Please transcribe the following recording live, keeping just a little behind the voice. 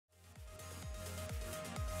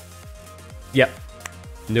Yep,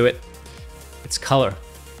 knew it. It's color.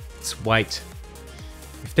 It's white.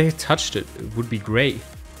 If they had touched it, it would be grey.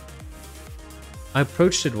 I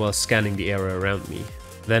approached it while scanning the area around me.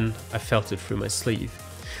 Then I felt it through my sleeve.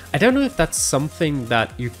 I don't know if that's something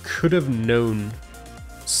that you could have known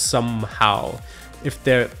somehow. If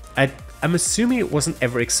there, I'm assuming it wasn't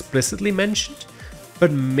ever explicitly mentioned,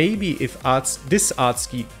 but maybe if this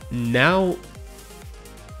Artski now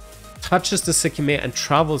touches the Sekimeiya and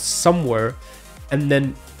travels somewhere, and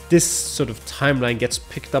then this sort of timeline gets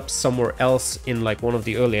picked up somewhere else in like one of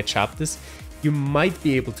the earlier chapters, you might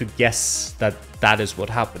be able to guess that that is what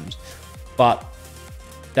happened. But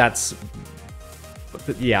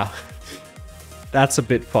yeah, that's a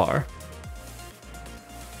bit far.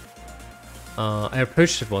 I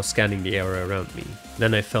approached it while scanning the area around me.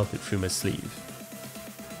 Then I felt it through my sleeve.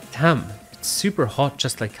 Damn, it's super hot,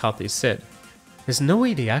 just like Kate said. There's no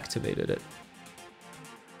way they activated it.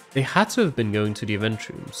 They had to have been going to the event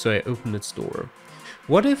room, so I opened its door.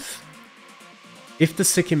 What if the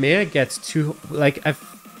Sekimeiya gets too... Like, I've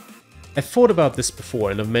thought about this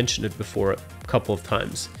before, and I've mentioned it before a couple of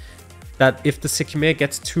times. That if the Sekimeiya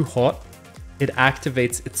gets too hot, it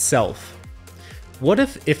activates itself. What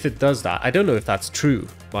if it does that? I don't know if that's true,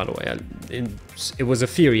 by the way. It was a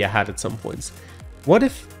theory I had at some points. What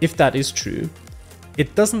if that is true,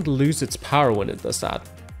 it doesn't lose its power when it does that?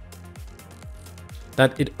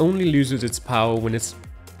 That it only loses its power when it's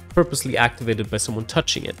purposely activated by someone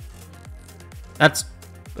touching it. That's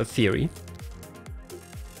a theory.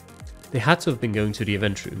 They had to have been going to the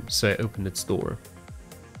event room, so I opened its door.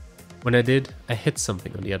 When I did, I hit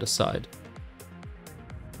something on the other side.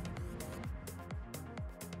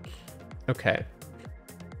 Okay.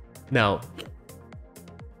 Now,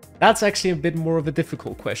 that's actually a bit more of a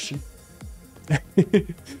difficult question.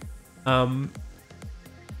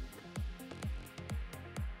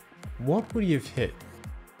 What would you have hit?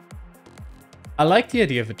 I like the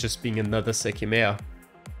idea of it just being another Sekimeiya.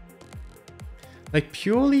 Like,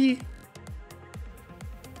 purely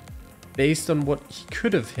based on what he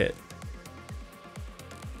could have hit.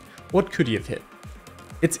 What could he have hit?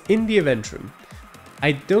 It's in the event room.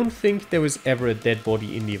 I don't think there was ever a dead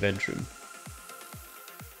body in the event room.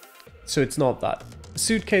 So it's not that. The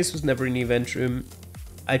suitcase was never in the event room.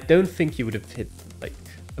 I don't think he would have hit, like,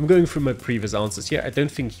 I'm going through my previous answers here. I don't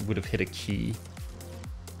think he would have hit a key.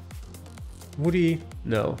 Would he?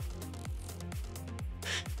 No.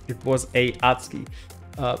 It was a Atsuki.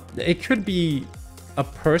 It could be a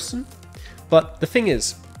person, but the thing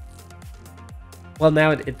is, well,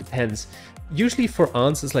 now it depends. Usually for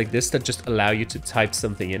answers like this that just allow you to type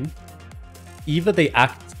something in, either they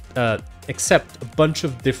accept a bunch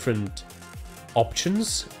of different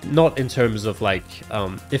options, not in terms of like,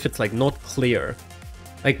 if it's like not clear.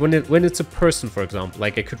 Like when it's a person, for example,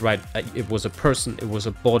 like I could write, it was a person, it was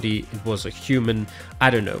a body, it was a human,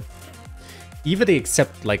 I don't know. Either they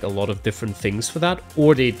accept like a lot of different things for that,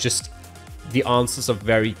 or they just, the answers are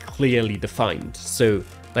very clearly defined. So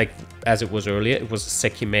like, as it was earlier, it was a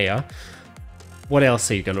Sekimeiya. What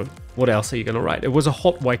else are you gonna write? It was a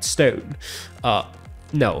hot white stone.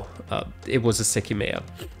 No, it was a Sekimeiya.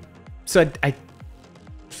 So I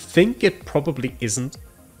think it probably isn't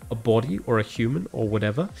a body or a human or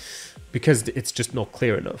whatever, because it's just not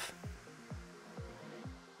clear enough.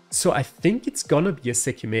 So I think it's gonna be a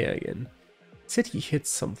Sekimeiya again. It said he hit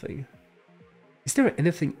something. Is there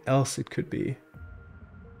anything else it could be?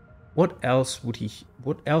 What else would you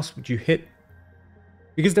hit?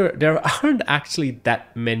 Because there aren't actually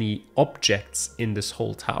that many objects in this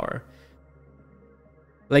whole tower.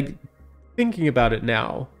 Like, thinking about it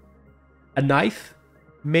now, a knife,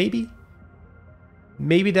 maybe?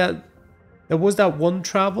 Maybe there was that one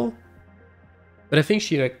travel, but I think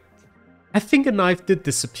I think a knife did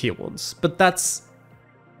disappear once, but that's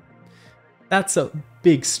a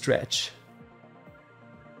big stretch.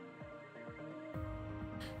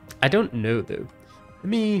 I don't know though.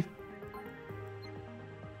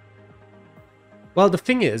 Well, the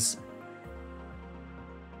thing is,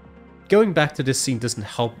 going back to this scene doesn't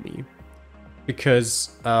help me,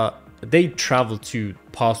 because they travel to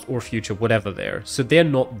past or future, whatever there, so they're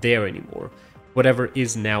not there anymore. Whatever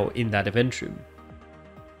is now in that event room.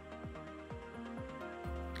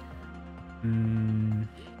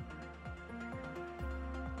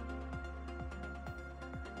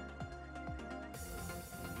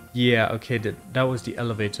 Yeah, okay, that was the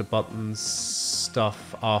elevator buttons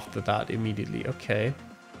stuff after that immediately, okay.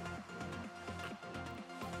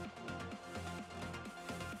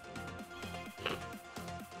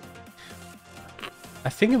 I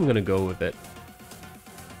think I'm gonna go with it.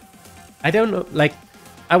 I don't know, like,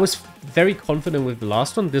 I was very confident with the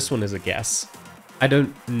last one. This one is a guess. I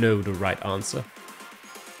don't know the right answer.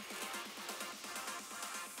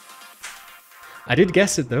 I did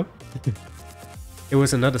guess it though. It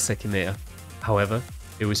was another Sekimeiya. However,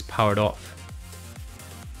 it was powered off.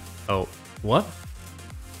 Oh, what?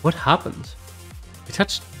 What happened? I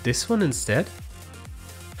touched this one instead?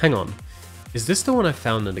 Hang on, is this the one I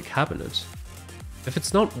found in the cabinet? If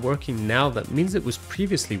it's not working now, that means it was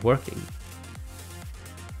previously working.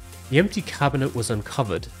 The empty cabinet was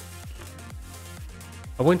uncovered.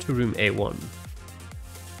 I went to room A1.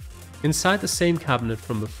 Inside the same cabinet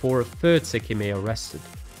from before, a third Sekimeiya rested.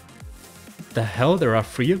 What the hell? There are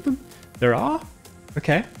 3 of them? There are?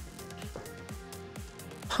 Okay.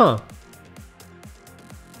 Huh.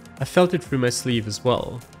 I felt it through my sleeve as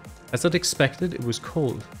well. As I'd expected, it was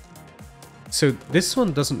cold. So this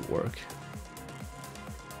one doesn't work.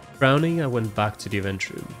 Frowning, I went back to the event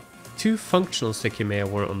room. 2 functional Sekimeiya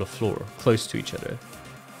were on the floor, close to each other.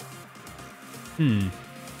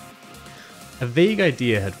 A vague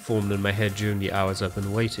idea had formed in my head during the hours I've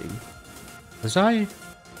been waiting. Was I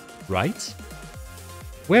right?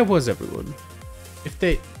 Where was everyone? If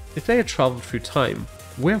they had traveled through time,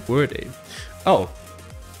 where were they? Oh,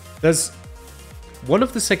 there's one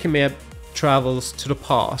of the Sekimeiya travels to the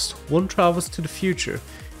past, one travels to the future.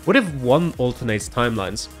 What if one alternates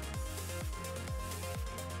timelines?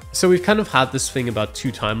 So we've kind of had this thing about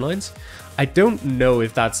 2 timelines. I don't know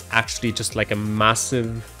if that's actually just like a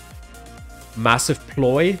massive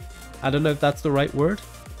ploy. I don't know if that's the right word.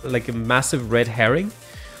 Like a massive red herring,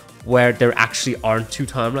 where there actually aren't 2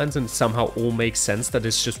 timelines and somehow all makes sense that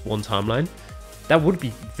it's just one timeline. That would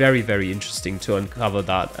be very, very interesting to uncover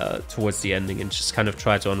that towards the ending and just kind of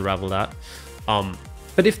try to unravel that.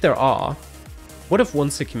 But if there are, what if one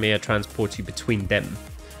Sekimeiya transports you between them?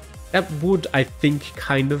 That would, I think,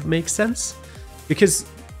 kind of make sense. Because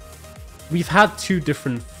we've had 2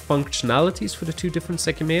 different functionalities for the 2 different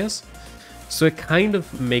Sekimeiyas. So it kind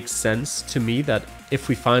of makes sense to me that if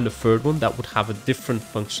we find a third one, that would have a different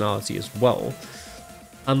functionality as well.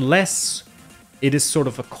 Unless it is sort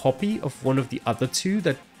of a copy of one of the other 2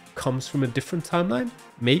 that comes from a different timeline.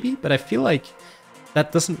 Maybe, but I feel like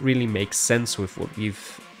that doesn't really make sense with what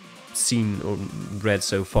we've seen or read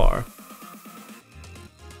so far.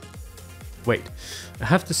 Wait, I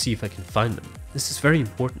have to see if I can find them. This is very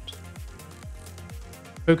important.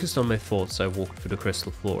 Focused on my thoughts, I walked through the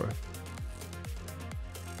crystal floor.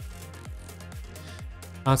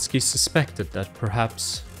 Atsuki suspected that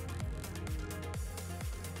perhaps...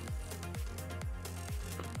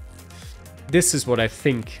 This is what I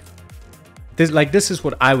think. This is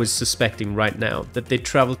what I was suspecting right now, that they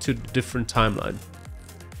traveled to a different timeline.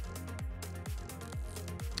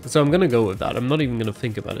 So I'm gonna go with that. I'm not even gonna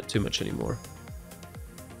think about it too much anymore.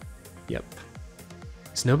 Yep.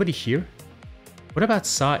 Is nobody here? What about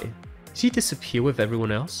Sai? Did he disappear with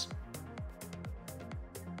everyone else?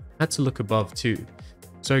 I had to look above too.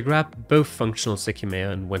 So I grabbed both functional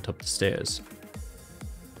Sekimeiya and went up the stairs.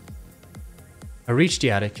 I reached the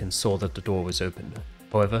attic and saw that the door was open.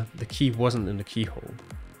 However, the key wasn't in the keyhole.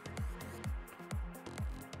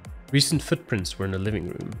 Recent footprints were in the living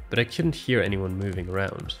room, but I couldn't hear anyone moving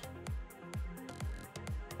around.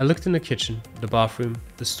 I looked in the kitchen, the bathroom,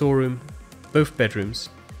 the storeroom, both bedrooms.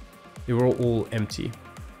 They were all empty.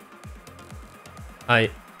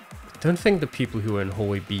 I don't think the people who were in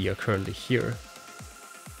hallway B are currently here.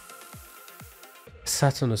 I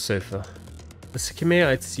sat on the sofa. The Sekimeiya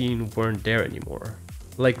I'd seen weren't there anymore,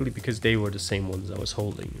 likely because they were the same ones I was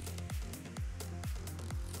holding.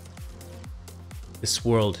 This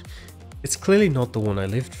world, it's clearly not the one I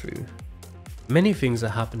lived through. Many things are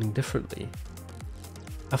happening differently.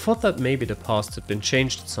 I thought that maybe the past had been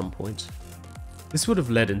changed at some point. This would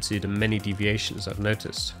have led into the many deviations I've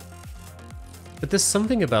noticed. But there's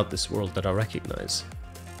something about this world that I recognize.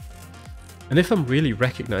 And if I'm really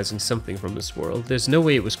recognizing something from this world, there's no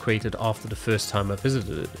way it was created after the first time I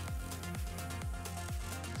visited it.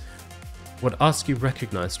 What Atsuki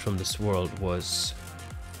recognized from this world was...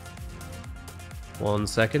 One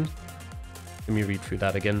second. Let me read through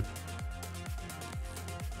that again.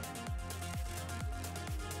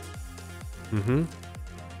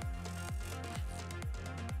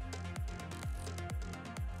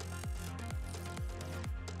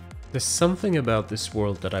 There's something about this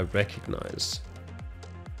world that I recognize.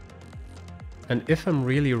 And if I'm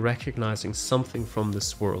really recognizing something from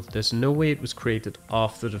this world, there's no way it was created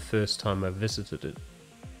after the first time I visited it.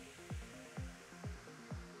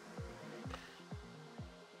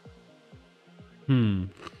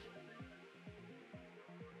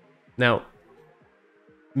 Now,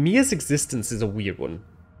 Mia's existence is a weird one.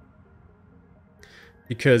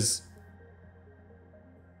 Because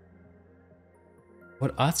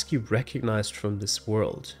what Atsuki recognized from this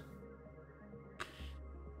world,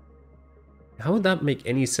 how would that make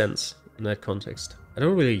any sense in that context? I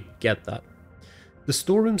don't really get that. The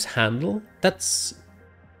storeroom's handle, that's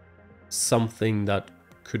something that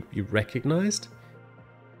could be recognized.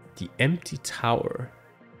 The empty tower.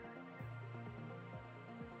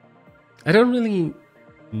 I don't really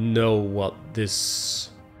know what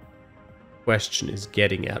this question is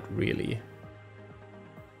getting at, really.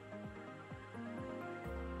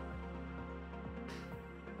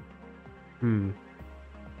 The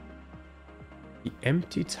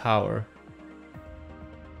empty tower.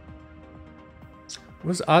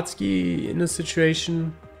 Was Atsuki in a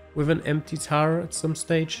situation with an empty tower at some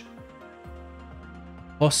stage?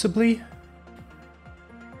 Possibly?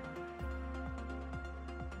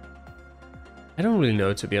 I don't really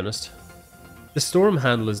know, to be honest. The storm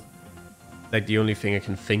handle is like the only thing I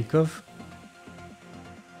can think of.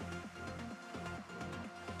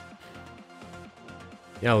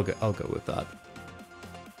 Yeah, I'll go with that.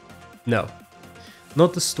 No,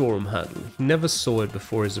 not the storm handle. He never saw it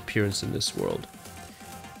before his appearance in this world.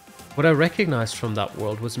 What I recognized from that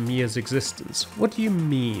world was Mia's existence. What do you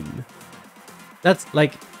mean? That's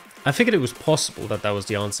like, I figured it was possible that that was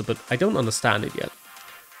the answer, but I don't understand it yet.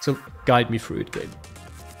 So guide me through it, game.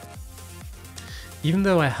 Even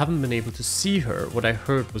though I haven't been able to see her, what I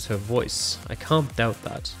heard was her voice. I can't doubt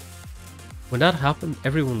that. When that happened,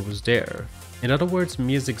 everyone was there. In other words,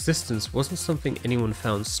 Mia's existence wasn't something anyone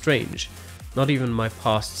found strange, not even my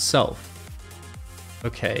past self.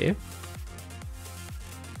 Okay.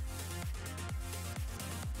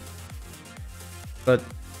 But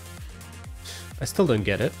I still don't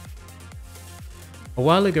get it. A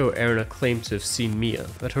while ago, Erina claimed to have seen Mia,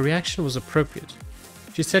 but her reaction was appropriate.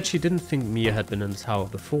 She said she didn't think Mia had been in the tower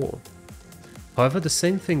before. However, the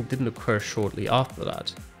same thing didn't occur shortly after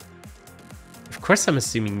that. Of course I'm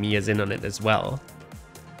assuming Mia's in on it as well.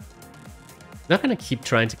 Not gonna keep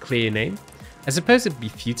trying to clear your name? I suppose it'd be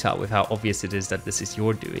futile with how obvious it is that this is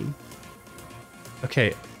your doing.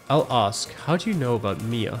 Okay, I'll ask, how do you know about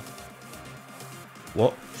Mia?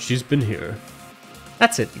 What? She's been here.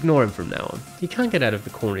 That's it, ignore him from now on. He can't get out of the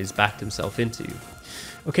corner he's backed himself into.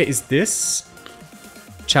 Okay, is this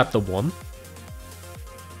chapter 1?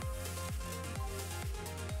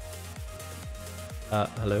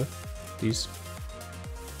 Hello? Please?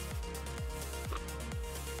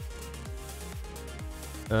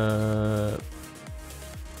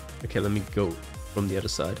 Okay, let me go from the other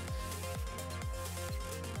side.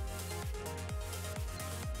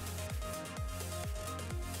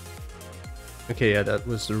 Okay, yeah, that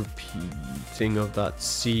was the repeating of that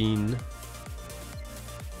scene.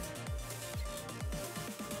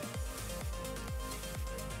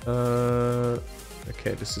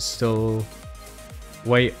 Okay, this is still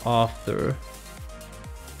way after.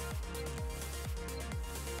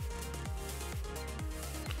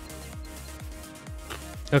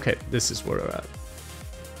 Okay, this is where we're at.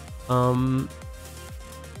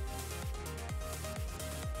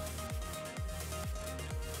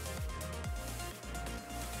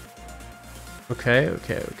 Okay.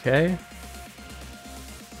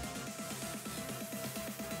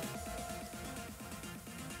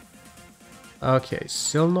 Okay,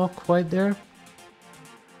 still not quite there.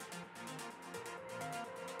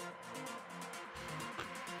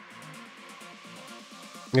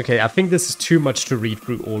 Okay, I think this is too much to read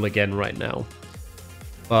through all again right now.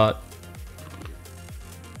 But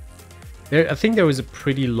I think there was a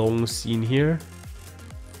pretty long scene here.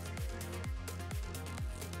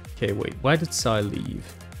 Okay, wait, why did Sai leave?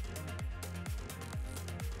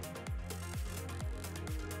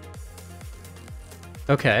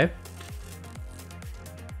 Okay.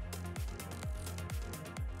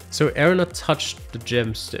 So Erina touched the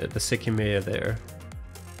gemstone, the Sekimeiya there.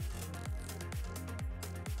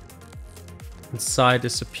 And Sai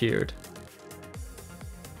disappeared.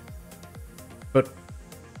 But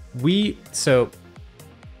so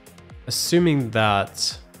assuming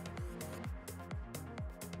that,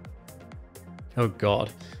 oh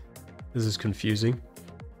god, this is confusing.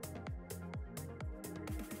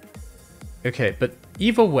 Okay, but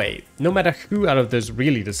either way, no matter who out of those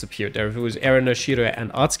really disappeared there, if it was Erina, Shiraya,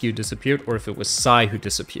 and Atsuki who disappeared, or if it was Sai who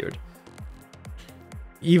disappeared.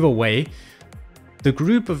 Either way, the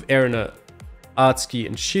group of Erina, Atsuki,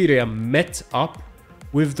 and Shiraya met up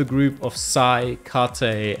with the group of Sai,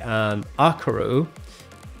 Kate, and Akaro,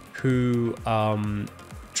 who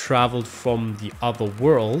traveled from the other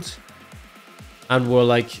world, and were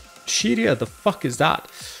like, Shiraya, the fuck is that?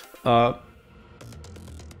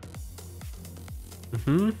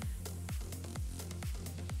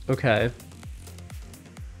 Okay.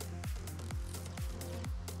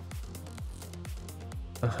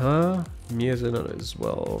 Mia's in on it as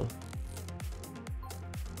well.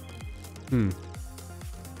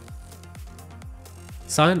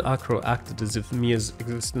 Sai and Akro acted as if Mia's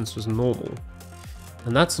existence was normal.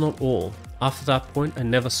 And that's not all. After that point, I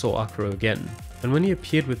never saw Akro again. And when he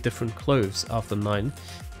appeared with different clothes after 9,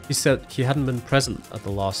 he said he hadn't been present at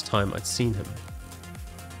the last time I'd seen him.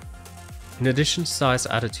 In addition, Sai's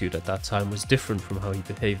attitude at that time was different from how he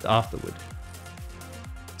behaved afterward.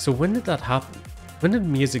 So when did that happen? When did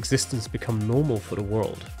Mia's existence become normal for the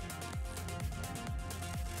world?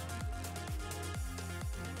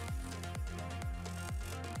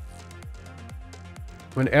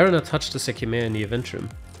 When Erina touched the Sekimeiya in the event room.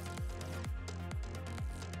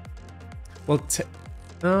 Well,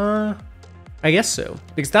 I guess so.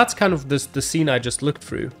 Because that's kind of the scene I just looked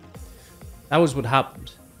through. That was what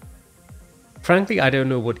happened. Frankly, I don't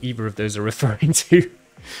know what either of those are referring to.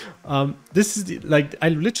 This is like, I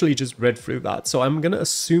literally just read through that, so I'm gonna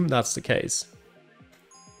assume that's the case.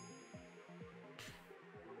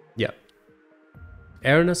 Yeah.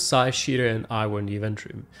 Erina, Sai, Shira, and I were in the event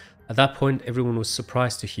room. At that point, everyone was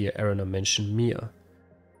surprised to hear Erina mention Mia.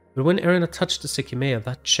 But when Erina touched the Sekimeiya,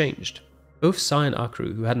 that changed. Both Sai and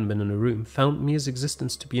Akru, who hadn't been in the room, found Mia's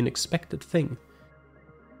existence to be an expected thing.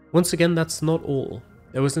 Once again, that's not all.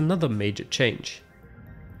 There was another major change.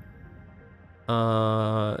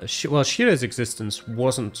 Well, Shira's existence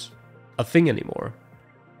wasn't a thing anymore.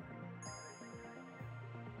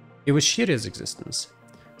 It was Shira's existence.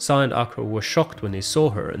 Sai and Akro were shocked when they saw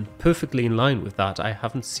her, and perfectly in line with that, I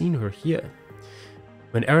haven't seen her here.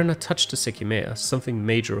 When Erina touched the Sekimeiya, something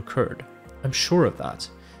major occurred. I'm sure of that.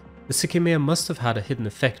 The Sekimeiya must have had a hidden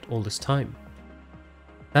effect all this time.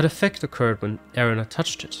 That effect occurred when Erina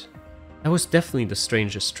touched it. That was definitely the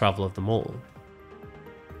strangest travel of them all.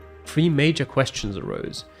 3 major questions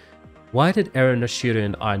arose. Why did Erina, Shira,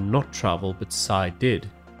 and I not travel, but Sai did?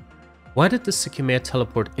 Why did the Sekimeiya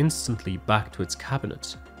teleport instantly back to its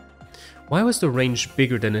cabinet? Why was the range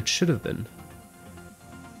bigger than it should have been?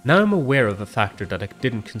 Now I'm aware of a factor that I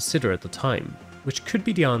didn't consider at the time, which could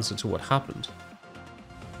be the answer to what happened.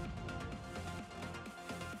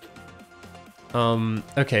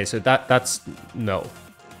 Okay, so that's... no.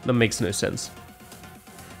 That makes no sense.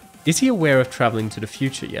 Is he aware of traveling to the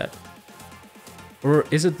future yet? Or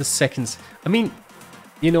is it the second... I mean,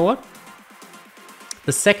 you know what?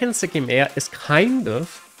 The second Sekimeiya is kind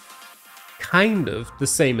of the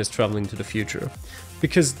same as traveling to the future.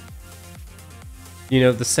 Because, you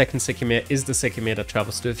know, the second Sekimeiya is the Sekimeiya that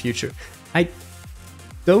travels to the future. I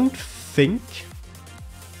don't think...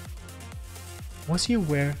 Was he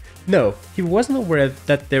aware? No, he wasn't aware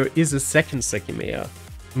that there is a second Sekimeiya.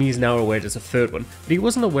 I mean, he's now aware there's a third one. But he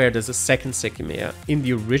wasn't aware there's a second Sekimeiya in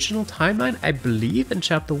the original timeline, I believe, in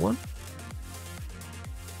Chapter 1.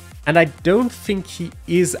 And I don't think he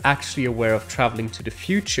is actually aware of traveling to the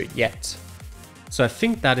future yet. So I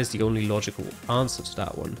think that is the only logical answer to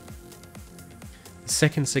that one. The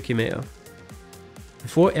second Sekimeiya.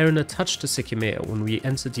 Before Erina touched the Sekimeiya when we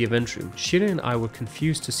entered the event room, Shira and I were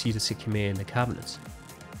confused to see the Sekimeiya in the cabinet.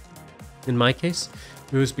 In my case,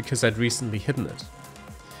 it was because I'd recently hidden it.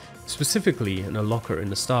 Specifically in a locker in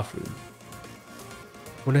the staff room.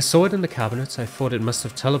 When I saw it in the cabinet, I thought it must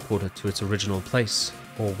have teleported to its original place,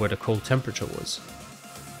 or where the cold temperature was.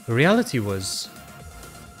 The reality was...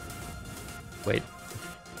 Wait.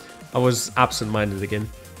 I was absent-minded again.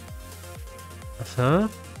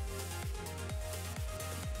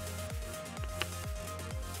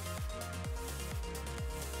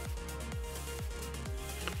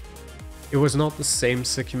 It was not the same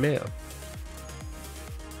Sekimeiya.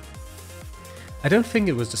 I don't think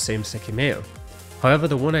it was the same Sekimeiya. However,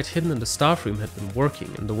 the one I'd hidden in the staff room had been working,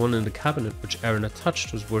 and the one in the cabinet which Erina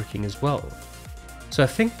touched was working as well. So I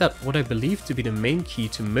think that what I believe to be the main key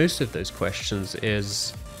to most of those questions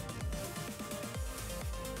is...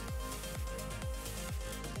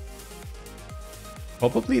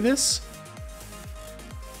 probably this?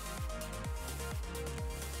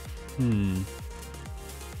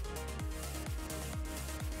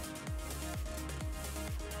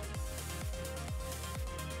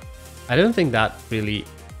 I don't think that really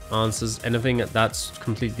answers anything. That's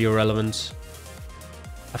completely irrelevant.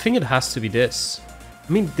 I think it has to be this.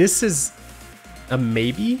 I mean, this is a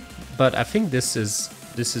maybe, but I think this is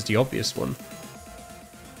the obvious one.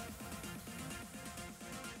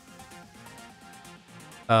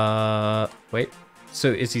 Wait. So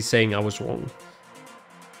is he saying I was wrong?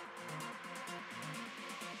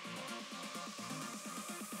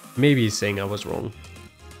 Maybe he's saying I was wrong.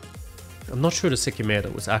 I'm not sure the Sekimeiya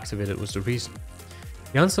that was activated was the reason.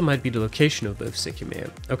 The answer might be the location of both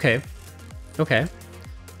Sekimeiya. Okay. Okay.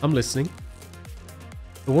 I'm listening.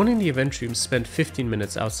 The one in the event room spent 15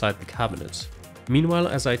 minutes outside the cabinet. Meanwhile,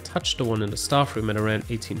 as I touched the one in the staff room at around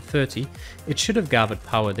 1830, it should have gathered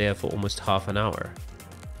power there for almost half an hour.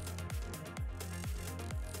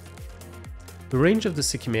 The range of the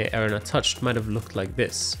Sekimeiya Arena touched might have looked like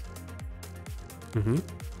this.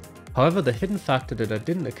 However, the hidden factor that I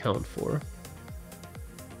didn't account for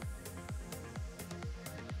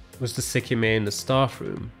was the Sekimeiya in the staff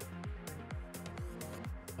room.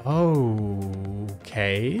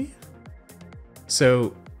 Okay.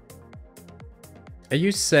 So, are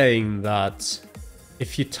you saying that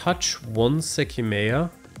if you touch one Sekimeiya,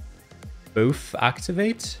 both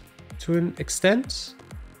activate to an extent?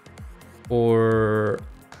 Or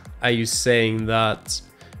are you saying that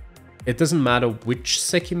it doesn't matter which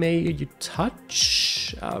Sekimeiya you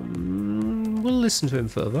touch? We'll listen to him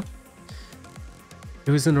further.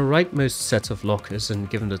 It was in the rightmost set of lockers, and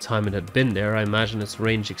given the time it had been there, I imagine its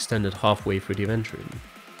range extended halfway through the event room.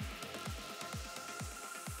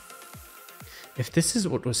 If this is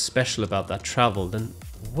what was special about that travel, then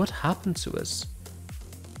what happened to us?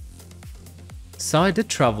 Sai did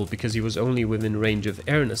travel because he was only within range of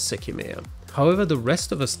Erna's Sekimeiya. However, the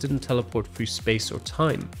rest of us didn't teleport through space or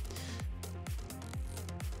time.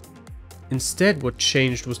 Instead, what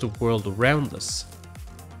changed was the world around us.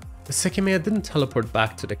 The Sekimeiya didn't teleport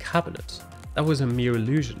back to the cabinet. That was a mere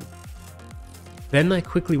illusion. Then I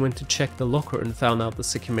quickly went to check the locker and found out the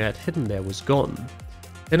Sekimeiya I'd hidden there was gone.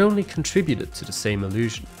 It only contributed to the same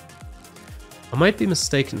illusion. I might be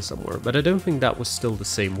mistaken somewhere, but I don't think that was still the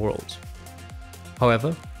same world.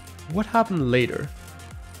 However, what happened later?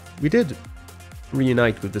 We did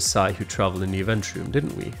reunite with the Sai who traveled in the event room,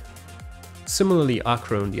 didn't we? Similarly,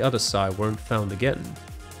 Akro and the other Sai weren't found again.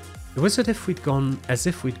 It was as if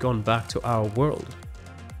we'd gone back to our world.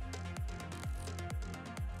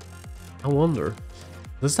 I wonder,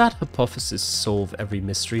 does that hypothesis solve every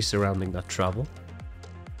mystery surrounding that travel?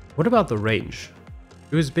 What about the range?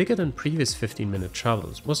 It was bigger than previous 15-minute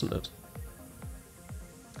travels, wasn't it?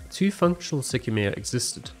 Two functional Sekimeiya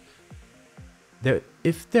existed.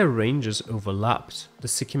 If their ranges overlapped, the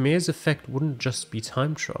Sekimeiya's effect wouldn't just be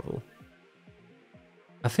time travel.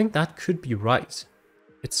 I think that could be right.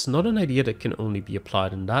 It's not an idea that can only be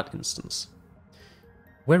applied in that instance.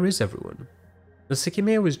 Where is everyone? The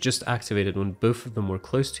Sekimeiya was just activated when both of them were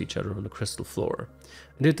close to each other on the crystal floor,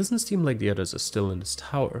 and it doesn't seem like the others are still in this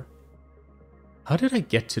tower. How did I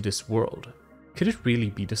get to this world? Could it really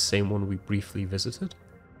be the same one we briefly visited?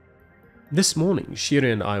 This morning,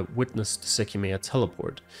 Shiri and I witnessed the Sekimeiya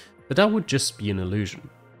teleport, but that would just be an illusion.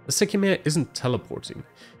 The Sekimeiya isn't teleporting.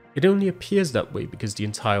 It only appears that way because the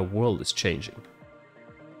entire world is changing.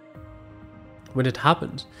 When it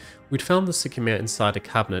happened, we'd found the Sekimeiya inside a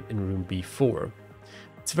cabinet in room B4.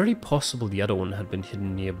 It's very possible the other one had been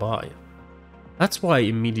hidden nearby. That's why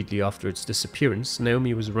immediately after its disappearance,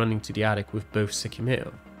 Naomi was running to the attic with both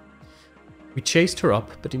Sekimeiya. We chased her up,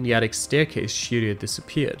 but in the attic staircase, Shiryu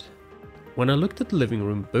disappeared. When I looked at the living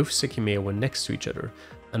room, both Sekimeiya were next to each other,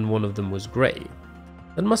 and one of them was grey.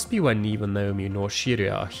 That must be why neither Naomi nor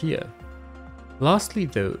Shiryu are here. Lastly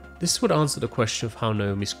though, this would answer the question of how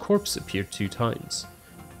Naomi's corpse appeared 2 times.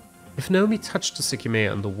 If Naomi touched the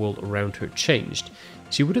Sekimeiya and the world around her changed,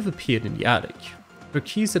 she would have appeared in the attic. Her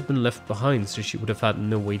keys had been left behind, so she would have had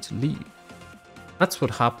no way to leave. That's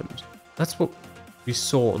what happened. That's what we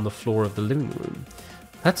saw on the floor of the living room.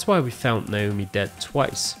 That's why we found Naomi dead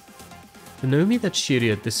twice. The Naomi that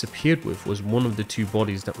Shiryu disappeared with was one of the 2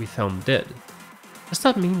 bodies that we found dead. Does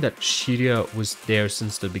that mean that Shiryu was there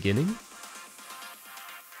since the beginning?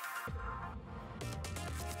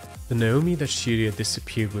 The Naomi that Shiryu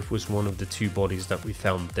disappeared with was one of the 2 bodies that we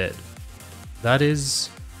found dead. That is...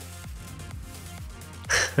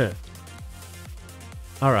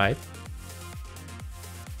 Alright.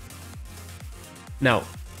 Now,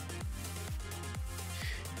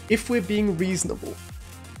 if we're being reasonable,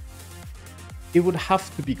 it would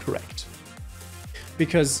have to be correct.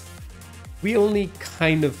 Because we only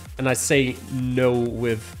kind of, and I say no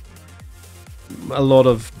with a lot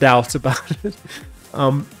of doubt about it,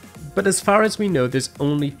 but as far as we know, there's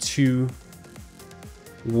only 2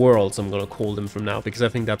 worlds, I'm going to call them from now, because I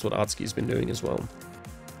think that's what Atsuki's been doing as well.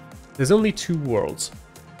 There's only 2 worlds,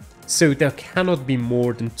 so there cannot be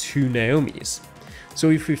more than 2 Naomis. So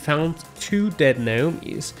if we found 2 dead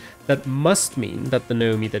Naomis, that must mean that the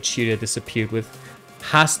Naomi that Shiryu disappeared with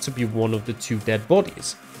has to be one of the 2 dead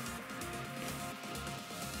bodies.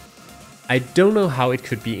 I don't know how it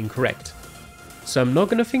could be incorrect, so I'm not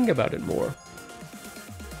going to think about it more.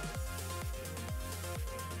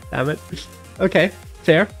 Damn it. Okay,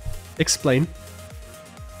 Fair. Explain.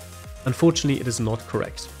 Unfortunately, it is not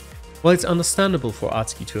correct. While it's understandable for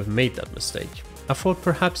Atsuki to have made that mistake, I thought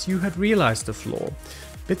perhaps you had realized the flaw.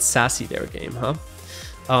 Bit sassy there, game, huh?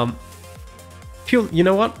 You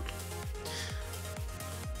know what?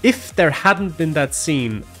 If there hadn't been that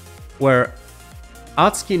scene where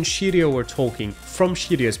Atsuki and Shiryu were talking from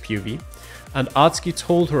Shiryu's POV, and Atsuki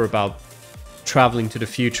told her about traveling to the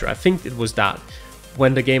future, I think it was that,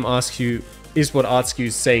 when the game asks you, is what Atsuki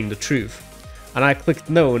is saying the truth? And I clicked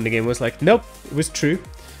no, and the game was like, nope, it was true.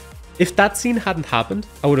 If that scene hadn't happened,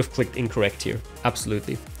 I would have clicked incorrect here.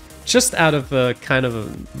 Absolutely. Just out of a kind of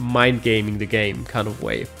a mind gaming the game kind of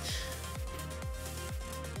way.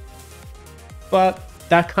 But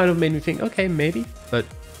that kind of made me think, okay, maybe, but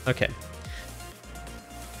okay.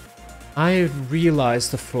 I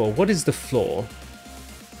realized the flaw. What is the flaw?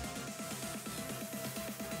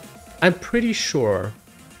 I'm pretty sure.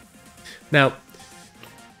 Now,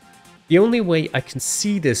 the only way I can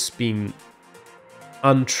see this being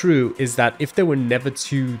untrue is that if there were never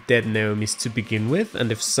two dead Naomis to begin with,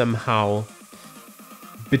 and if somehow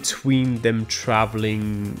between them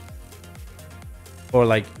traveling or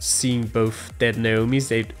like seeing both dead Naomis,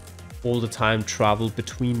 they'd all the time travel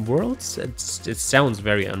between worlds. It sounds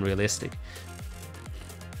very unrealistic.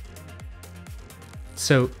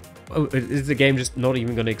 So, is the game just not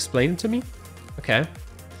even going to explain it to me? Okay.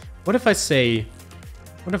 What if I say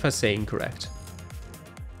incorrect?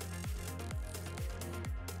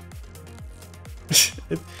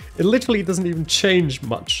 it literally doesn't even change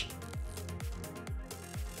much.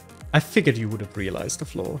 I figured you would have realized the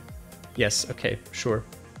flaw. Yes, okay, sure.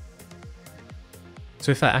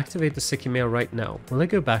 So if I activate the Sekimeiya right now, will I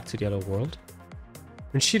go back to the other world?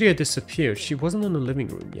 When Shiryu disappeared, she wasn't in the living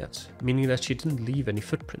room yet, meaning that she didn't leave any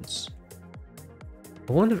footprints.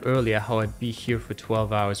 I wondered earlier how I'd be here for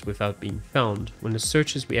 12 hours without being found, when the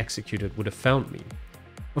searches we executed would have found me.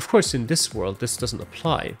 Of course, in this world, this doesn't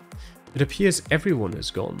apply. It appears everyone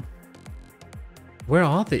is gone. Where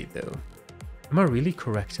are they, though? Am I really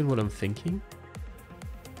correct in what I'm thinking?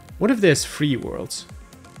 What if there's 3 worlds?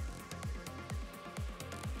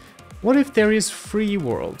 What if there is 3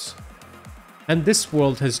 worlds? And this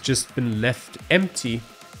world has just been left empty.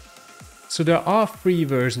 So there are 3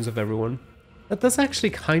 versions of everyone. That does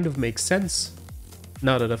actually kind of make sense,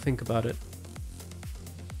 now that I think about it.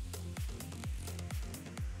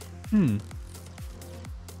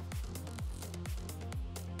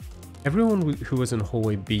 Everyone who was in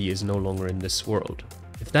hallway B is no longer in this world.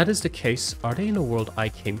 If that is the case, are they in a world I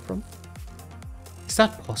came from? Is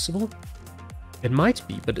that possible? It might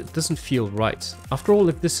be, but it doesn't feel right. After all,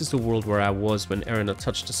 if this is the world where I was when Erina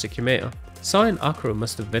touched the Sekimeiya, Sai and Akuro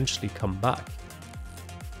must eventually come back.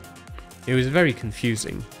 It was very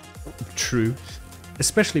confusing. True,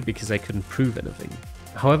 especially because I couldn't prove anything.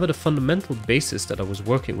 However, the fundamental basis that I was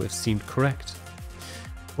working with seemed correct.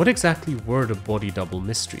 What exactly were the body double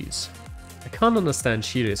mysteries? I can't understand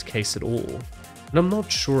Shiryu's case at all, and I'm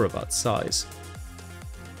not sure about Sai's.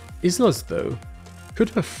 Isla's though, could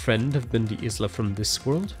her friend have been the Isla from this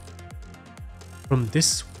world? From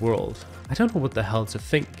this world? I don't know what the hell to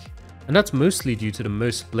think, and that's mostly due to the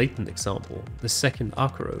most blatant example, the second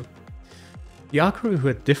Akuro. The Akuro who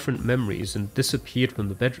had different memories and disappeared from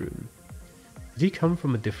the bedroom. Did he come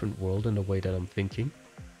from a different world in the way that I'm thinking?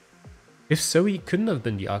 If so, he couldn't have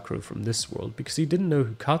been the Akuro from this world because he didn't know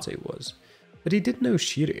who Kate was, but he did know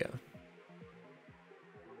Shiryu.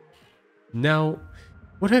 Now,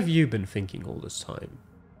 what have you been thinking all this time?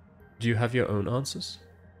 Do you have your own answers?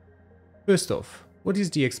 First off, what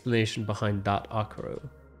is the explanation behind that Akuro?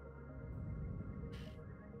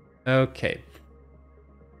 Okay.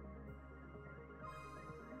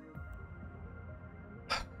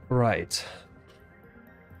 Right.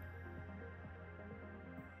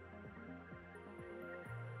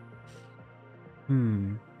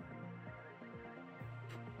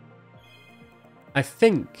 I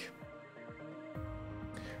think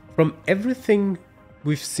from everything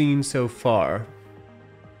we've seen so far,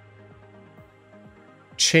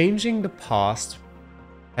 changing the past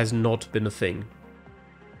has not been a thing.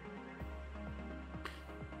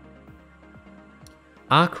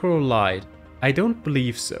 Akuro lied. I don't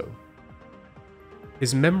believe so.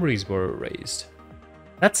 His memories were erased.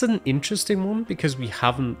 That's an interesting one because we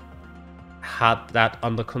haven't had that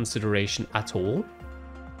under consideration at all.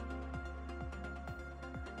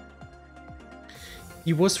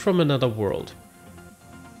 He was from another world.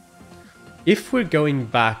 If we're going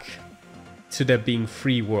back to there being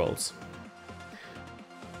 3 worlds,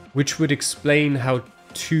 which would explain how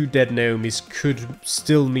 2 dead Naomis could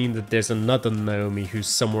still mean that there's another Naomi who's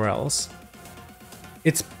somewhere else,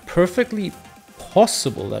 it's perfectly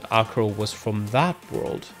possible that Akro was from that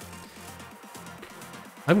world.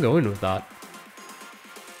 I'm going with that.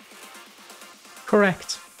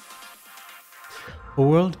 Correct. A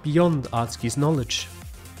world beyond Atsuki's knowledge.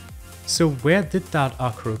 So where did that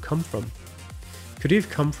Akro come from? Could he have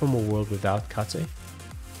come from a world without Kate?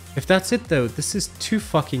 If that's it though, this is too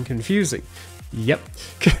fucking confusing. Yep.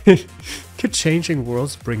 Could changing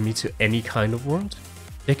worlds bring me to any kind of world?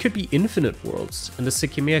 There could be infinite worlds, and the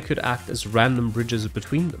Sekimeiya could act as random bridges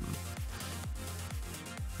between them.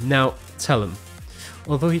 Now, tell him.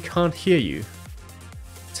 Although he can't hear you,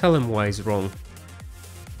 tell him why he's wrong.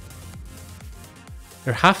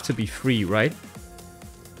 There have to be three, right?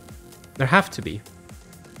 There have to be.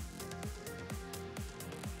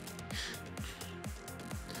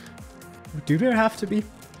 Do there have to be?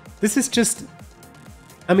 This is just...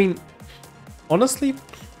 I mean, honestly,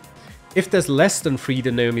 if there's less than 3,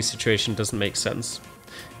 the Naomi situation doesn't make sense.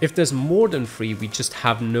 If there's more than 3, we just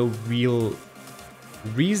have no real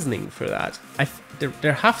reasoning for that.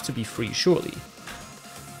 There have to be 3, surely.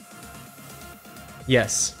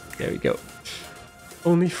 Yes, there we go.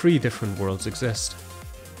 Only 3 different worlds exist.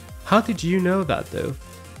 How did you know that, though?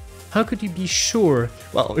 How could you be sure,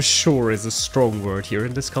 well, sure is a strong word here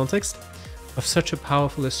in this context, of such a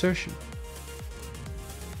powerful assertion?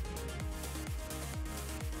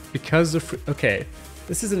 Because the okay,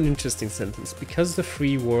 this is an interesting sentence. Because the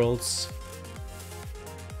 3 worlds...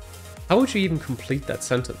 How would you even complete that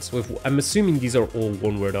sentence? I'm assuming these are all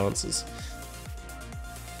one-word answers.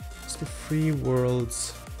 It's the 3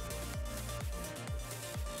 worlds...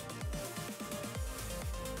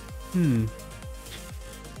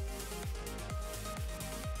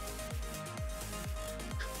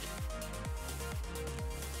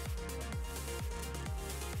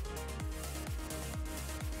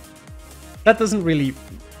 That doesn't really...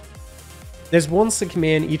 There's one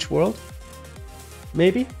Sekimeiya in each world?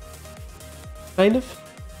 Maybe? Kind of?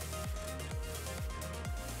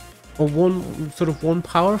 Or one, sort of one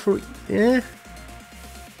power for... Yeah.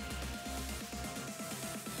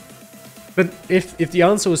 But if the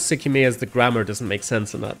answer was Sekimeiya, the grammar doesn't make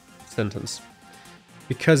sense in that sentence.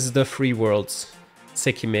 Because the 3 worlds,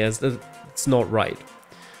 Sekimeiya, it's not right.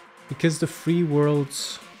 Because the 3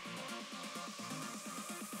 worlds...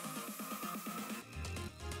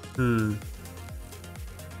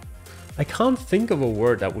 I can't think of a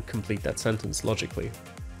word that would complete that sentence logically.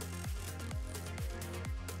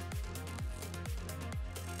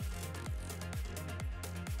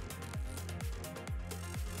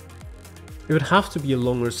 It would have to be a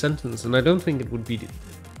longer sentence, and I don't think it would be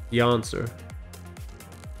the answer.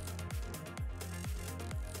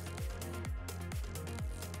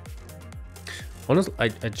 Honestly, I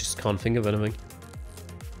just can't think of anything.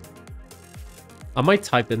 I might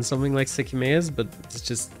type in something like Sekimeiya's, but it's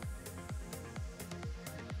just...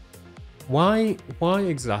 Why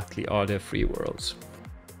exactly are there 3 worlds?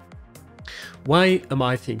 Why am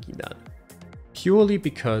I thinking that? Purely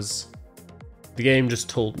because the game just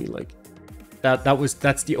told me, like,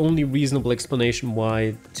 that's the only reasonable explanation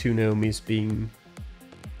why 2 Naomi's being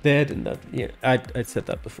dead, and that, yeah, I'd said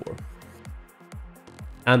that before.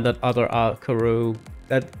 And that other Akaro,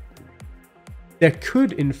 that there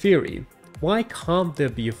could, in theory, why can't there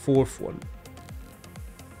be a 4th one?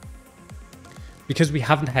 Because we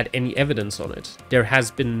haven't had any evidence on it. There has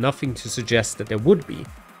been nothing to suggest that there would be.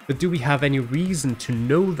 But do we have any reason to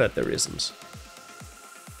know that there isn't?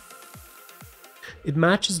 It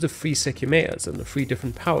matches the 3 Sekimeiyas and the 3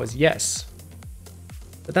 different powers, yes.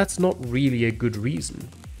 But that's not really a good reason.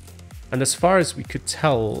 And as far as we could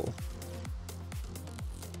tell,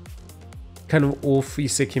 kind of all 3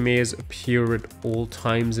 Sekimeiyas appear at all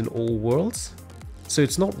times in all worlds. So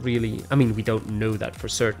it's not really... I mean, we don't know that for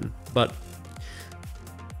certain, but...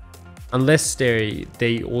 Unless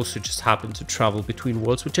they also just happen to travel between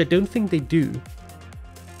worlds, which I don't think they do.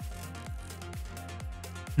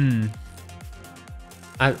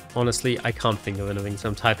 Honestly, I can't think of anything, so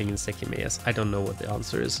I'm typing in Sekimeiya's. I don't know what the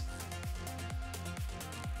answer is.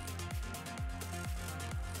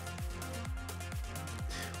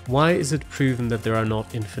 Why is it proven that there are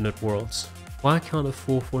not infinite worlds? Why can't a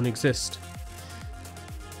 4th one exist?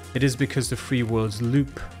 It is because the 3 worlds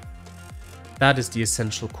loop. That is the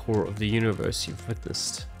essential core of the universe you've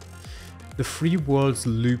witnessed. The 3 worlds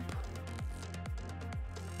loop.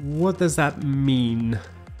 What does that mean?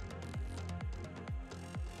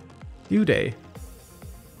 Do they?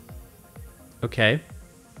 Okay.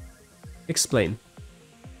 Explain.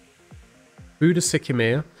 Through the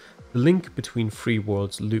Sekimeiya, the link between 3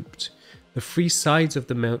 worlds looped. The 3 sides of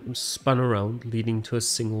the mountain spun around, leading to a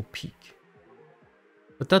single peak.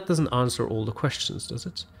 But that doesn't answer all the questions, does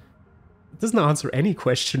it? doesn't answer any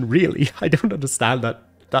question, really. I don't understand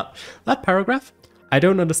that paragraph. I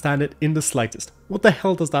don't understand it in the slightest. What the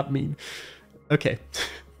hell does that mean? Okay.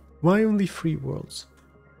 Why only 3 worlds?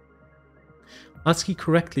 Atsuki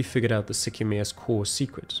correctly figured out the Sekimeiya's core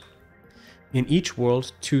secret. In each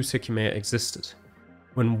world, 2 Sekimeiya existed.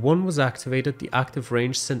 When one was activated, the active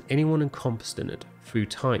range sent anyone encompassed in it through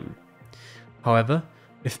time. However,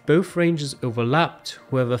 if both ranges overlapped,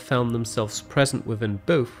 whoever found themselves present within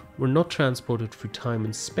both were not transported through time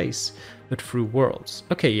and space, but through worlds.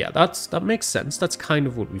 Okay, yeah, that makes sense. That's kind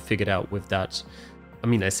of what we figured out with that. I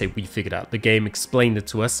mean, I say we figured out. The game explained it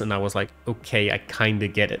to us, and I was like, okay, I kind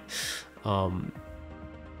of get it.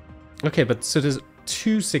 Okay, but so there's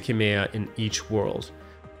 2 Sekimeiya in each world.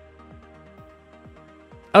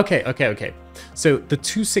 Okay. So the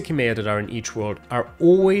 2 Sekimeiya that are in each world are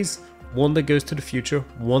always one that goes to the future,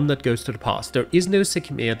 one that goes to the past. There is no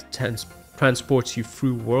Sekimeiya that transports you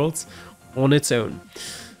through worlds on its own.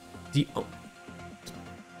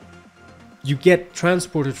 You get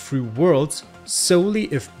transported through worlds solely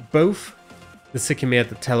if both the Sekimeiya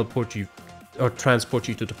that teleport you or transport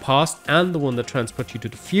you to the past and the one that transports you to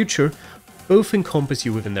the future both encompass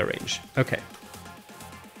you within their range. Okay.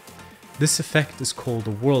 This effect is called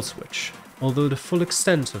a world switch, although the full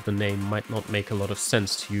extent of the name might not make a lot of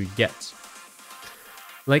sense to you yet.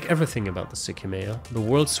 Like everything about the Sekimeiya, the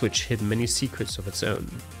world switch hid many secrets of its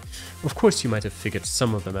own. Of course, you might have figured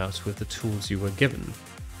some of them out with the tools you were given.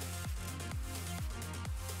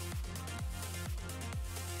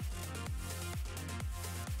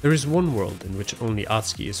 There is one world in which only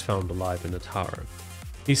Atsuki is found alive in a tower.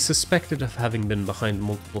 He's suspected of having been behind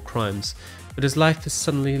multiple crimes, but his life is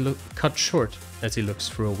suddenly cut short as he looks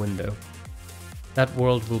through a window. That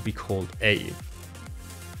world will be called A.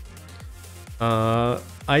 I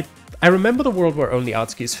remember the world where only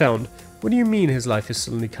Atsuki is found. What do you mean his life is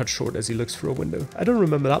suddenly cut short as he looks through a window? I don't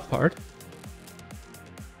remember that part.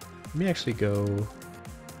 Let me actually go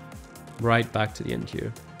right back to the end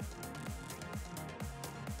here.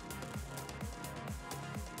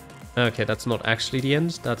 Okay, that's not actually the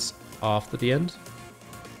end, that's after the end.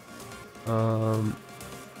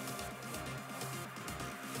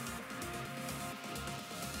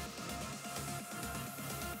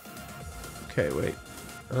 Okay, wait.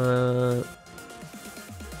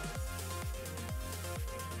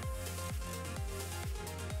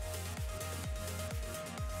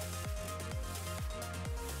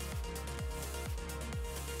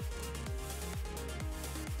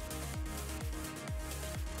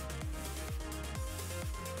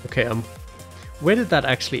 Okay, where did that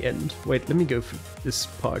actually end? Wait, let me go through this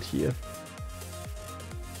part here.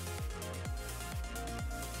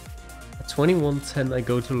 At 21:10, I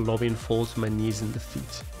go to the lobby and fall to my knees in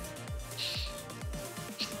defeat.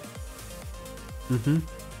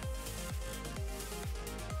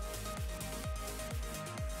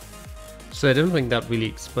 So I don't think that really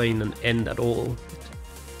explained an end at all.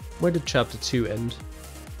 Where did chapter 2 end?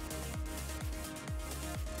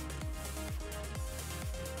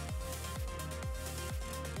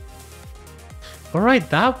 Alright,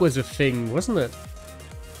 that was a thing, wasn't it?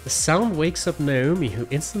 The sound wakes up Naomi, who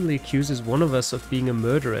instantly accuses one of us of being a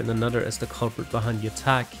murderer and another as the culprit behind the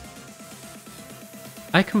attack.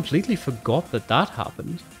 I completely forgot that that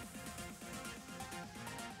happened.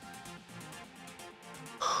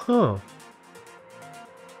 Huh.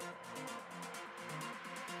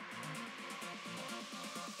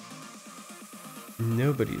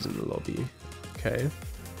 Nobody's in the lobby. Okay.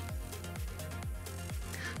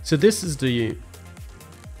 So this is the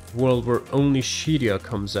world where only Shirya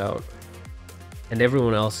comes out and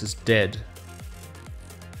everyone else is dead.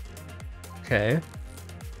 Okay.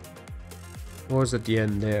 What was at the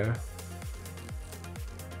end there?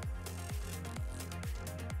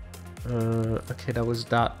 Okay, that was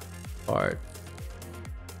that part.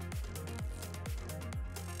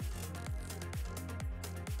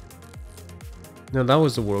 No, that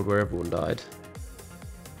was the world where everyone died.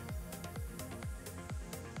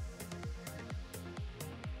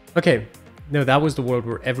 Okay, no, that was the world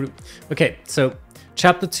where Okay, so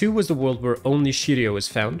chapter 2 was the world where only Shiryo is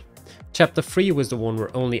found. Chapter 3 was the one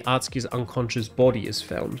where only Atsuki's unconscious body is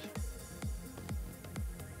found.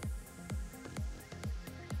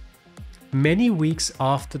 Many weeks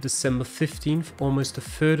after December 15th, almost a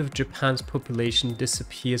third of Japan's population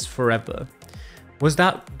disappears forever. Was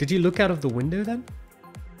that... Did you look out of the window then?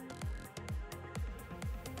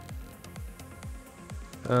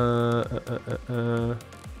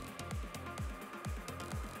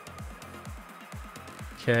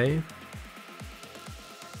 Okay.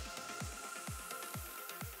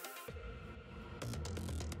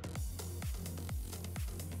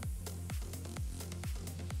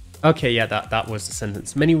 Okay, yeah, that was the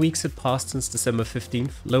sentence. Many weeks had passed since December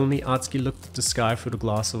 15th. Lonely, Atsuki looked at the sky through the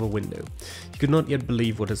glass of a window. He could not yet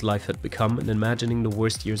believe what his life had become, and imagining the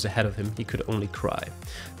worst years ahead of him, he could only cry.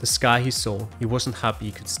 The sky he saw, he wasn't happy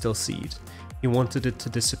he could still see it. He wanted it to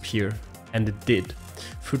disappear, and it did.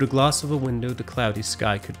 Through the glass of a window, the cloudy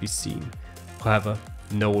sky could be seen. However,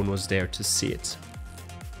 no one was there to see it.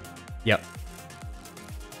 Yep.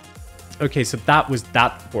 Okay, so that was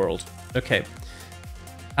that world. Okay.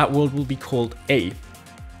 That world will be called A.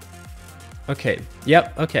 Okay,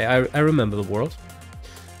 yep, okay, I remember the world.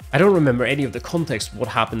 I don't remember any of the context of what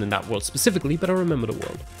happened in that world specifically, but I remember the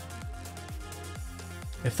world.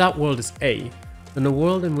 If that world is A, then a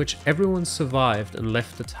world in which everyone survived and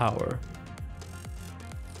left the tower.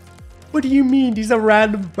 What do you mean? These are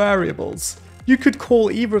random variables. You could call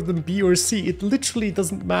either of them B or C. It literally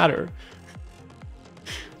doesn't matter.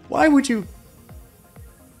 Why would you...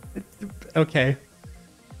 Okay.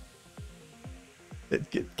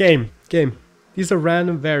 Game. These are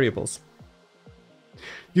random variables.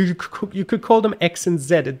 You could call them X and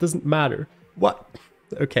Z. It doesn't matter. What?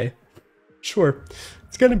 Okay. Sure.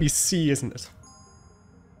 It's gonna be C, isn't it?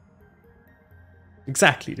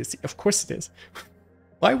 Exactly the C. Of course it is.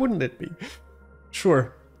 Why wouldn't it be?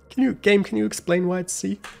 Sure. Can you explain why it's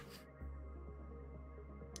C?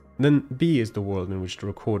 Then B is the world in which the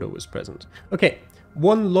recorder was present. Okay.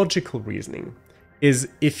 One logical reasoning is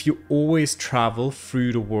if you always travel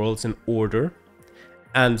through the worlds in order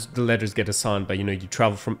and the letters get assigned by, you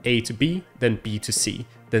travel from A to B, then B to C,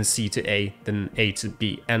 then C to A, then A to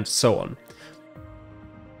B, and so on.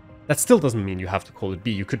 That still doesn't mean you have to call it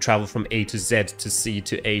B. You could travel from A to Z to C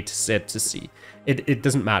to A to Z to C. It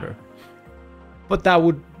doesn't matter. But that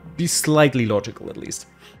would be slightly logical at least.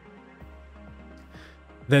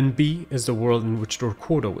 Then B is the world in which the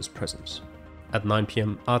recorder was present. At 9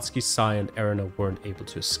 PM, Atsuki, Sai, and Erina weren't able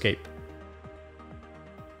to escape.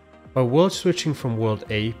 By world switching from world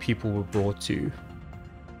A, people were brought to...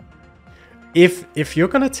 If you're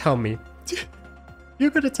gonna tell me... you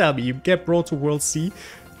get brought to world C,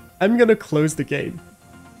 I'm gonna close the game.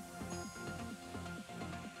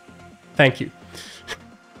 Thank you.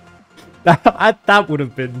 That would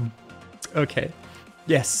have been... Okay.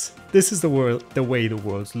 Yes, this is the way the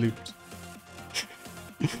world's looped.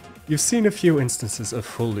 You've seen a few instances of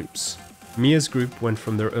full loops. Mia's group went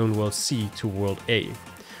from their own world C to world A.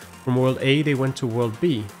 From world A they went to world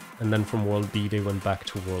B, and then from world B they went back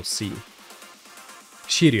to world C.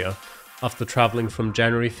 Shiria, after traveling from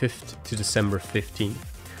January 5th to December 15th,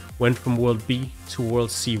 went from world B to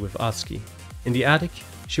world C with Atsuki. In the attic,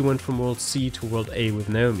 she went from world C to world A with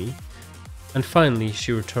Naomi, and finally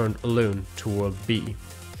she returned alone to world B.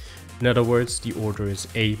 In other words, the order is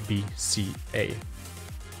A, B, C, A.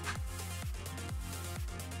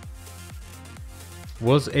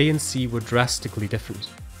 Worlds A and C were drastically different,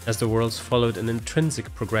 as the worlds followed an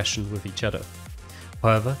intrinsic progression with each other.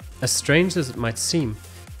 However, as strange as it might seem,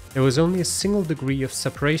 there was only a single degree of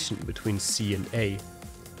separation between C and A.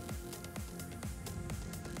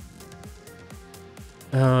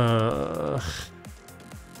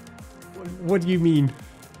 What do you mean?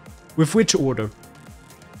 With which order?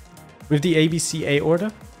 With the ABCA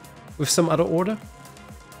order? With some other order?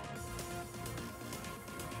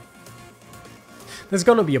 There's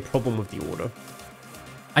gonna be a problem with the order.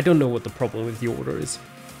 I don't know what the problem with the order is.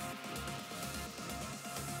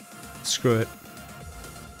 Screw it.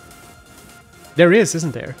 There is,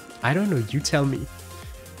 isn't there? I don't know, you tell me.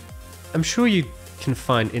 I'm sure you can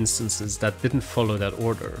find instances that didn't follow that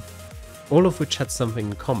order, all of which had something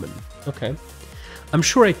in common. Okay. I'm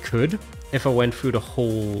sure I could, if I went through the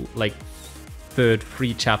whole, third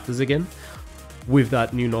 3 chapters again, with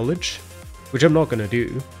that new knowledge, which I'm not gonna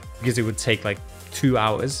do, because it would take, 2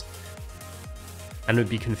 hours, and it would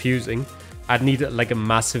be confusing. I'd need, a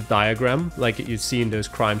massive diagram, like you see in those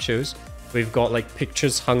crime shows. We've got,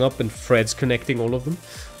 pictures hung up and threads connecting all of them,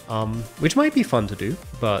 which might be fun to do,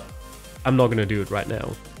 but I'm not gonna do it right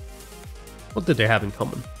now. What did they have in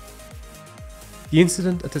common? The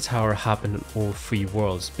incident at the tower happened in all 3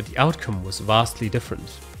 worlds, but the outcome was vastly different.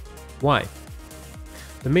 Why?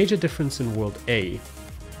 The major difference in World A.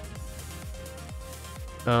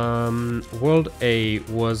 World A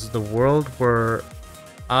was the world where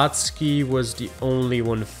Atsuki was the only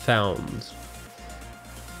one found.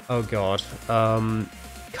 Oh god.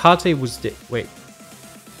 Kate was wait.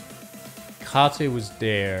 Kate was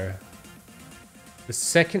there. The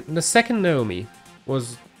second Naomi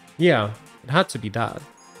was... Yeah, it had to be that.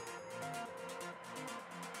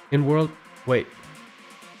 In world... Wait.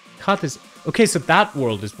 Kate is... Okay, so that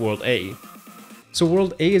world is World A. So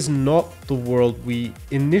World A is not the world we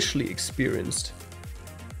initially experienced.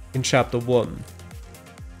 in chapter 1.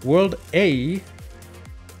 World A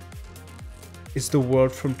is the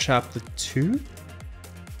world from chapter 2?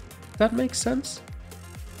 That makes sense?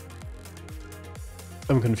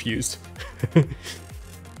 I'm confused.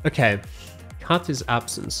 Okay, Kate's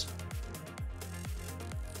absence.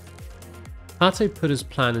 Kate put his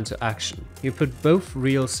plan into action. He put both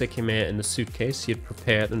real Sekimeiya in the suitcase he had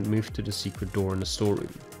prepared and moved to the secret door in the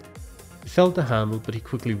storeroom. He felt the handle, but he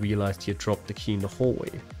quickly realized he had dropped the key in the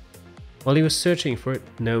hallway. While he was searching for it,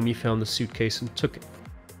 Naomi found the suitcase and took it.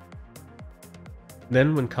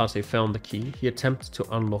 Then, when Kate found the key, he attempted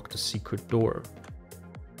to unlock the secret door.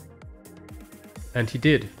 And he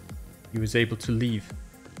did. He was able to leave.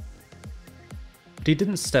 But he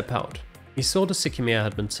didn't step out. He saw the Sekimeiya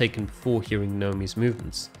had been taken before hearing Naomi's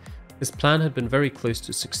movements. His plan had been very close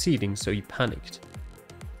to succeeding, so he panicked.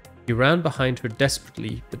 He ran behind her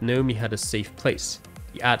desperately, but Naomi had a safe place,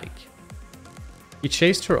 the attic. He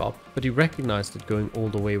chased her up, but he recognized that going all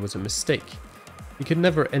the way was a mistake. He could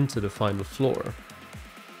never enter the final floor.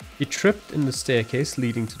 He tripped in the staircase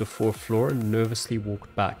leading to the 4th floor and nervously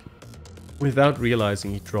walked back. Without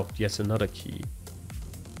realizing, he dropped yet another key.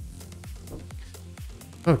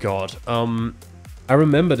 Oh god, I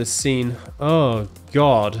remember this scene. Oh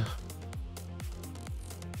god.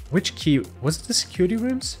 Which key? Was it the security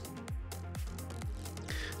rooms?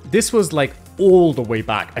 This was like all the way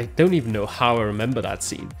back. I don't even know how I remember that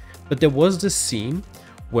scene. But there was this scene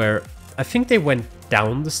where I think they went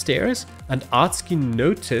down the stairs and Atsuki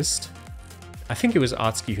noticed, I think it was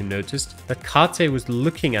Atsuki who noticed, that Kate was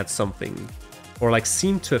looking at something, or like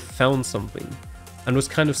seemed to have found something, and was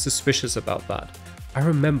kind of suspicious about that. I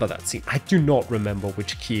remember that scene. I do not remember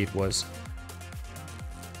which key it was.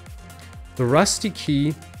 The rusty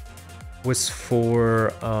key was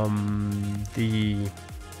for the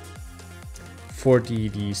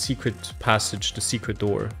secret passage, the secret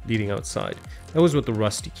door leading outside. That was what the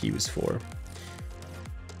rusty key was for.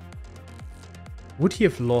 Would he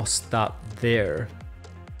have lost that there?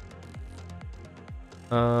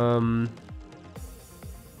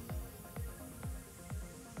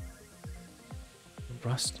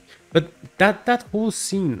 Rusty. But that whole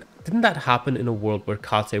scene, didn't that happen in a world where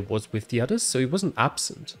Kate was with the others? So he wasn't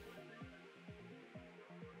absent.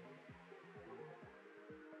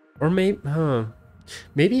 Or maybe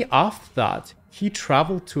after that, he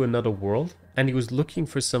traveled to another world and he was looking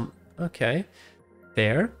for some... Okay,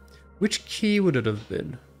 there. Which key would it have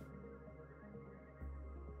been?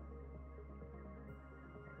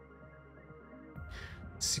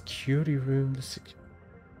 Security room.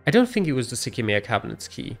 I don't think it was the Sekimeiya cabinet's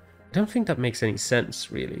key. I don't think that makes any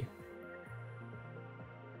sense, really.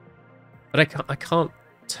 But I can't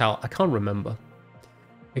tell. I can't remember.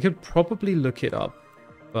 I could probably look it up,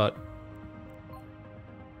 but...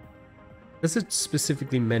 Does it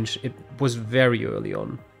specifically mention... It was very early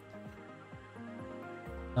on.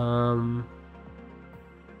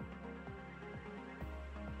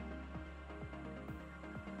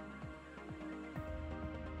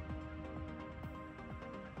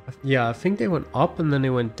 Yeah, I think they went up and then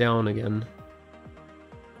they went down again.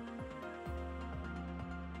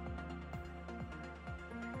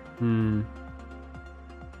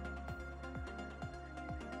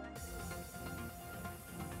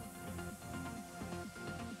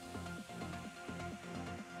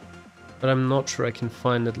 But I'm not sure I can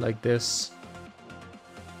find it like this.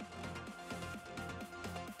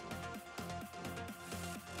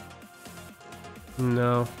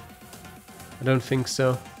 No, I don't think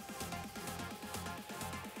so.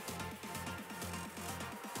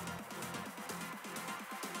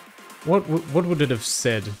 What would it have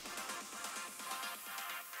said?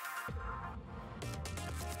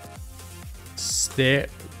 Stair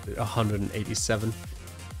 187.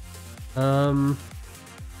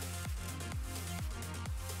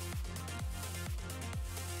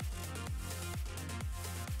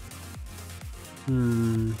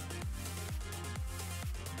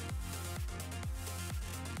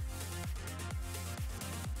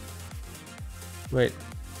 Wait.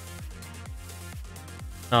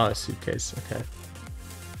 Oh, a suitcase, okay.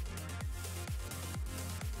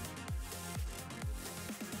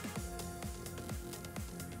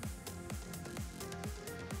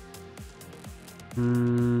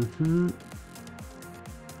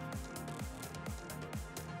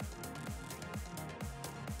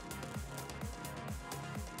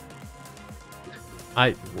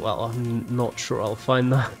 Well, I'm not sure I'll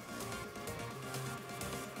find that.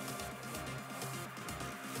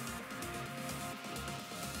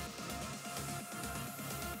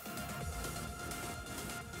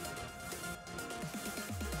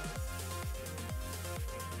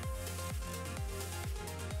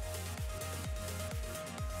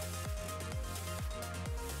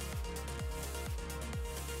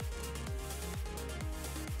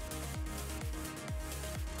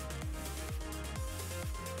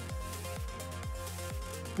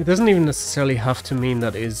 It doesn't even necessarily have to mean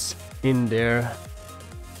that is in there.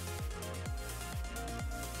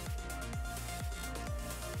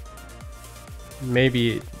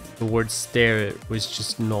 Maybe the word stair was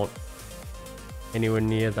just not anywhere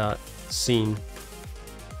near that scene.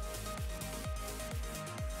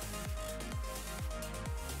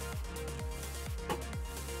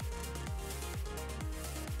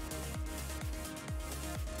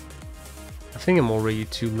 I think I'm already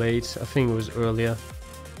too late. I think it was earlier.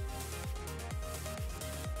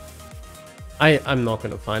 I'm not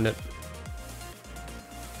gonna find it.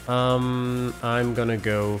 I'm gonna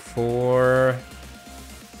go for...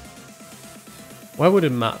 Why would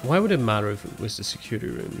it matter if it was the security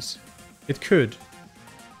rooms? It could.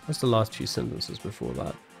 What's the last few sentences before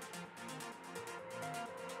that?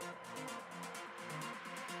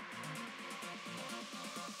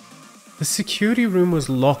 The security room was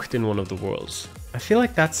locked in one of the worlds. I feel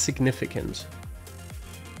like that's significant.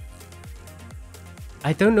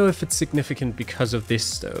 I don't know if it's significant because of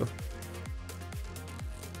this though.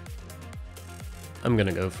 I'm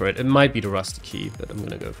gonna go for it. It might be the rusty key, but I'm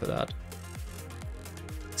gonna go for that.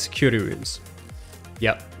 Security rooms.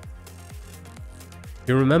 Yep.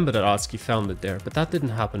 You remember that Atsuki found it there, but that didn't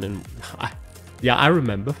happen in... Yeah, I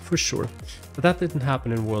remember, for sure. But that didn't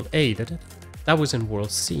happen in World A, did it? That was in World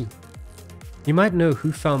C. You might know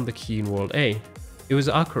who found the key in World A. It was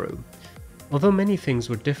Akuro. Although many things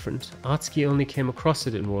were different, Atsuki only came across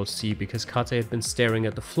it in World C because Kate had been staring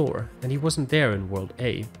at the floor, and he wasn't there in World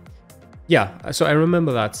A. Yeah, so I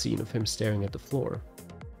remember that scene of him staring at the floor.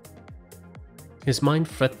 His mind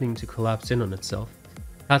threatening to collapse in on itself,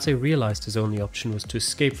 Kate realized his only option was to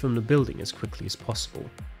escape from the building as quickly as possible.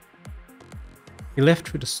 He left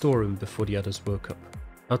through the storeroom before the others woke up.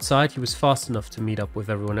 Outside, he was fast enough to meet up with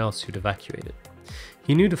everyone else who'd evacuated.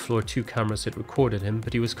 He knew the floor 2 cameras had recorded him,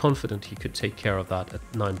 but he was confident he could take care of that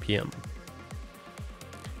at 9 PM.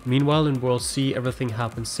 Meanwhile, in World C, everything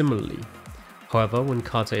happened similarly. However, when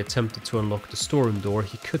Kate attempted to unlock the storeroom door,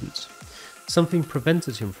 he couldn't. Something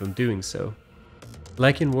prevented him from doing so.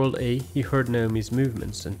 Like in World A, he heard Naomi's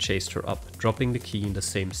movements and chased her up, dropping the key in the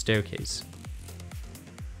same staircase.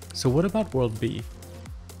 So what about World B?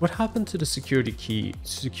 What happened to the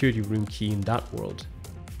security room key in that world?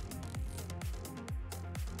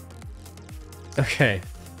 Okay.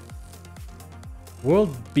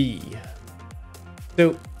 World B.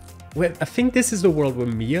 So, I think this is the world where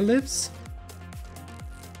Mia lives?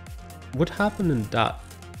 What happened in that?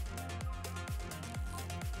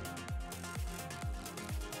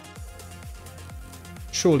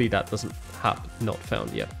 Surely that doesn't happen, not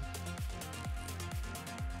found yet.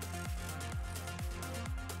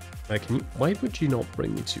 Why would you not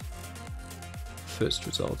bring me to first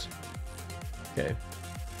result? Okay.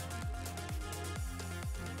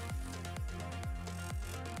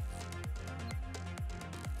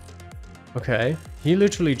 Okay, he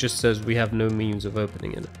literally just says we have no means of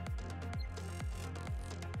opening it.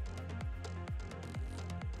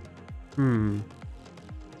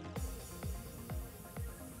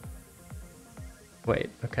 Wait,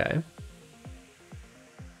 okay.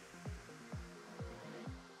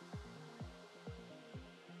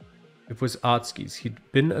 It was Atsuki's. He'd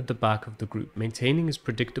been at the back of the group, maintaining his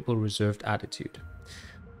predictable reserved attitude.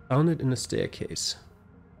 Found it in a staircase.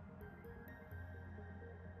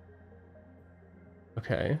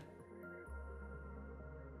 Okay.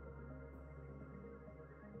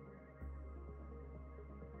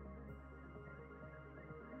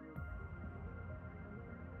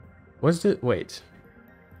 Was it? Wait.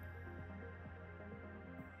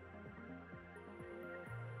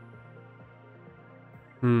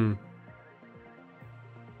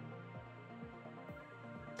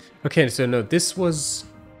 Okay, so no, this was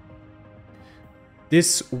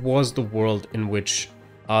the world in which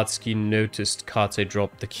Atsuki noticed Kate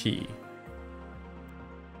drop the key.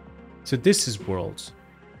 So this is World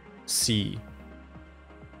C.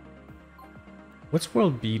 What's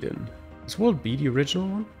World B then? Is World B the original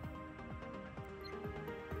one?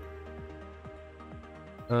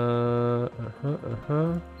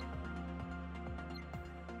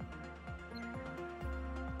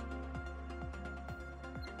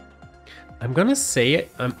 I'm gonna say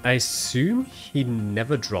it. I assume he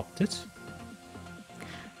never dropped it.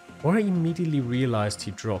 Or I immediately realized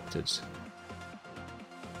he dropped it.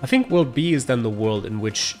 I think World B is then the world in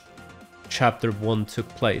which Chapter 1 took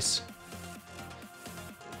place.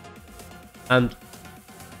 And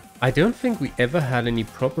I don't think we ever had any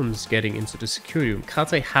problems getting into the security room.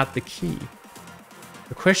 Kate had the key.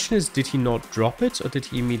 The question is, did he not drop it or did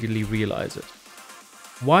he immediately realize it?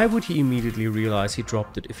 Why would he immediately realize he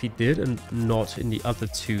dropped it if he did and not in the other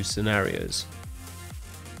 2 scenarios?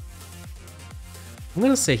 I'm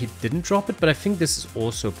gonna say he didn't drop it, but I think this is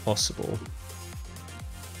also possible.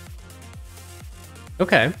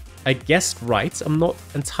 Okay, I guessed right. I'm not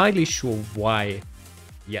entirely sure why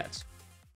yet.